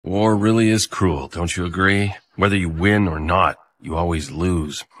War really is cruel, don't you agree? Whether you win or not, you always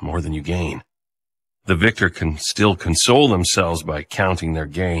lose more than you gain. The victor can still console themselves by counting their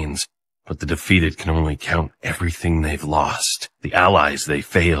gains, but the defeated can only count everything they've lost, the allies they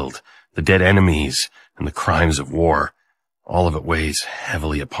failed, the dead enemies, and the crimes of war. All of it weighs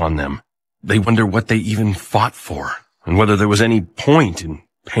heavily upon them. They wonder what they even fought for, and whether there was any point in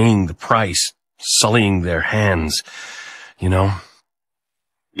paying the price, sullying their hands, you know?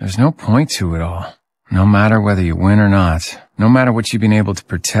 There's no point to it all. No matter whether you win or not, no matter what you've been able to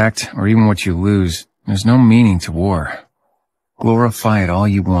protect, or even what you lose, there's no meaning to war. Glorify it all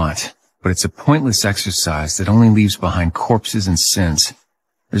you want, but it's a pointless exercise that only leaves behind corpses and sins.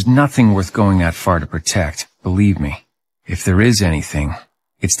 There's nothing worth going that far to protect, believe me. If there is anything,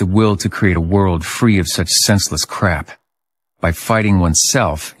 it's the will to create a world free of such senseless crap, by fighting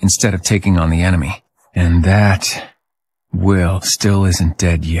oneself instead of taking on the enemy. And that will still isn't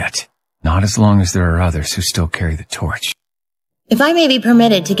dead yet. Not as long as there are others who still carry the torch. If I may be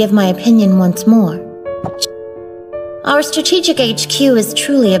permitted to give my opinion once more. Our strategic HQ is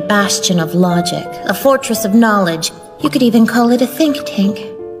truly a bastion of logic, a fortress of knowledge. You could even call it a think tank.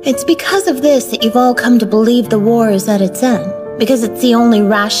 It's because of this that you've all come to believe the war is at its end, because it's the only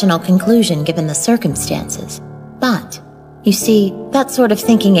rational conclusion given the circumstances. But, you see, that sort of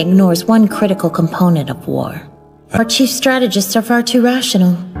thinking ignores one critical component of war. Our chief strategists are far too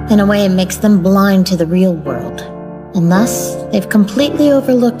rational. In a way, it makes them blind to the real world. And thus, they've completely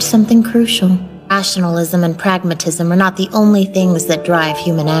overlooked something crucial. Rationalism and pragmatism are not the only things that drive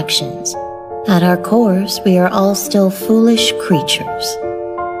human actions. At our cores, we are all still foolish creatures.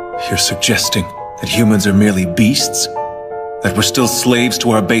 You're suggesting that humans are merely beasts? That we're still slaves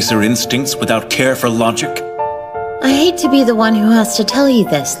to our baser instincts without care for logic? I hate to be the one who has to tell you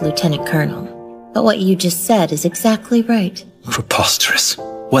this, Lieutenant Colonel, but what you just said is exactly right. Preposterous.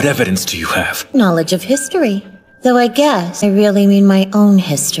 What evidence do you have? Knowledge of history. Though I guess I really mean my own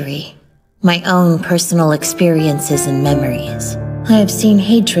history. My own personal experiences and memories. I have seen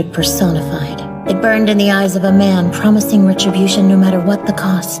hatred personified. It burned in the eyes of a man promising retribution no matter what the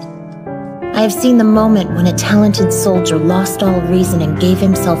cost. I have seen the moment when a talented soldier lost all reason and gave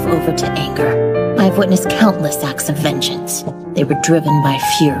himself over to anger. I have witnessed countless acts of vengeance. They were driven by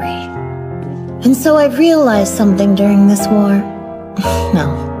fury. And so I realized something during this war.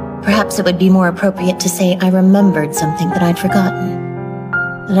 No, perhaps it would be more appropriate to say I remembered something that I'd forgotten.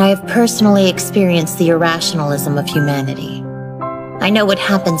 That I have personally experienced the irrationalism of humanity. I know what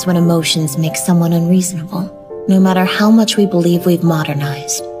happens when emotions make someone unreasonable. No matter how much we believe we've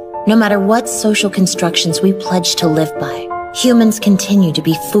modernized, no matter what social constructions we pledge to live by, humans continue to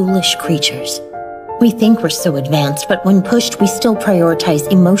be foolish creatures. We think we're so advanced, but when pushed, we still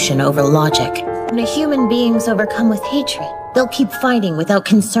prioritize emotion over logic. When a human being's overcome with hatred, they'll keep fighting without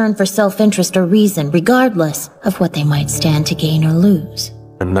concern for self-interest or reason, regardless of what they might stand to gain or lose.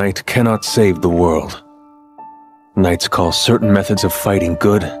 A knight cannot save the world. Knights call certain methods of fighting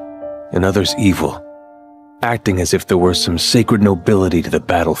good, and others evil, acting as if there were some sacred nobility to the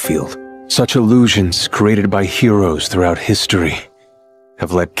battlefield. Such illusions, created by heroes throughout history,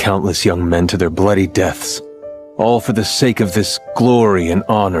 have led countless young men to their bloody deaths, all for the sake of this glory and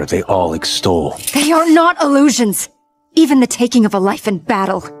honor they all extol. They are not illusions! Even the taking of a life in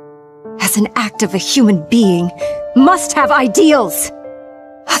battle, as an act of a human being, must have ideals!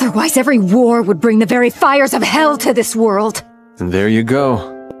 Otherwise every war would bring the very fires of hell to this world! And there you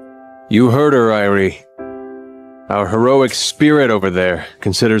go. You heard her, Irie. Our heroic spirit over there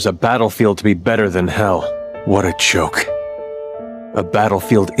considers a battlefield to be better than hell. What a joke. A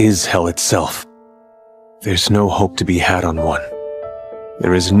battlefield is hell itself. There's no hope to be had on one.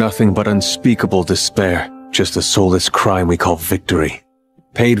 There is nothing but unspeakable despair, just a soulless crime we call victory,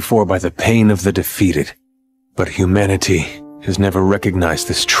 paid for by the pain of the defeated. But humanity has never recognized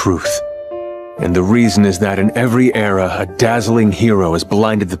this truth. And the reason is that in every era, a dazzling hero has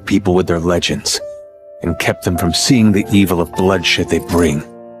blinded the people with their legends, and kept them from seeing the evil of bloodshed they bring.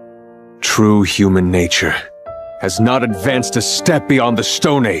 True human nature has not advanced a step beyond the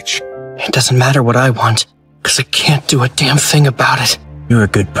Stone Age. It doesn't matter what I want, because I can't do a damn thing about it. You're a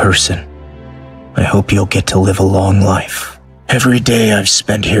good person. I hope you'll get to live a long life. Every day I've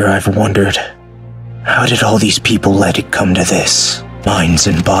spent here, I've wondered, how did all these people let it come to this? Minds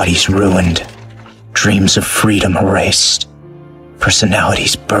and bodies ruined, dreams of freedom erased,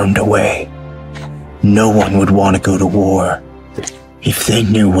 personalities burned away. No one would want to go to war if they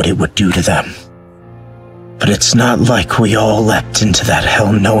knew what it would do to them. But it's not like we all leapt into that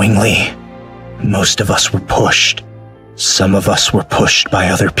hell knowingly. Most of us were pushed. Some of us were pushed by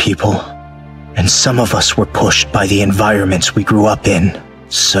other people. And some of us were pushed by the environments we grew up in.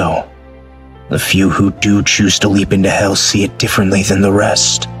 So, the few who do choose to leap into hell see it differently than the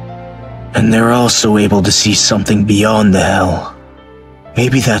rest. And they're also able to see something beyond the hell.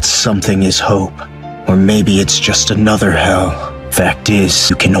 Maybe that something is hope, or maybe it's just another hell. Fact is,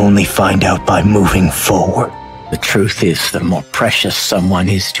 you can only find out by moving forward. The truth is, the more precious someone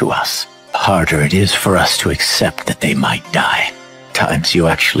is to us, the harder it is for us to accept that they might die. Times you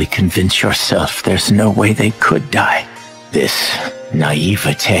actually convince yourself there's no way they could die. This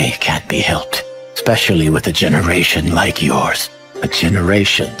naivete can't be helped, especially with a generation like yours. A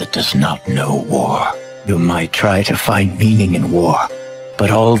generation that does not know war. You might try to find meaning in war, but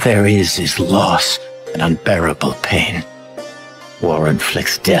all there is loss and unbearable pain. War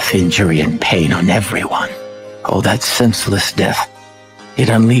inflicts death, injury, and pain on everyone. Oh, that senseless death. It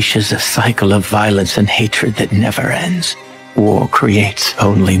unleashes a cycle of violence and hatred that never ends. War creates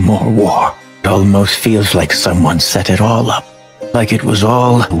only more war. It almost feels like someone set it all up, like it was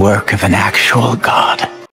all the work of an actual god.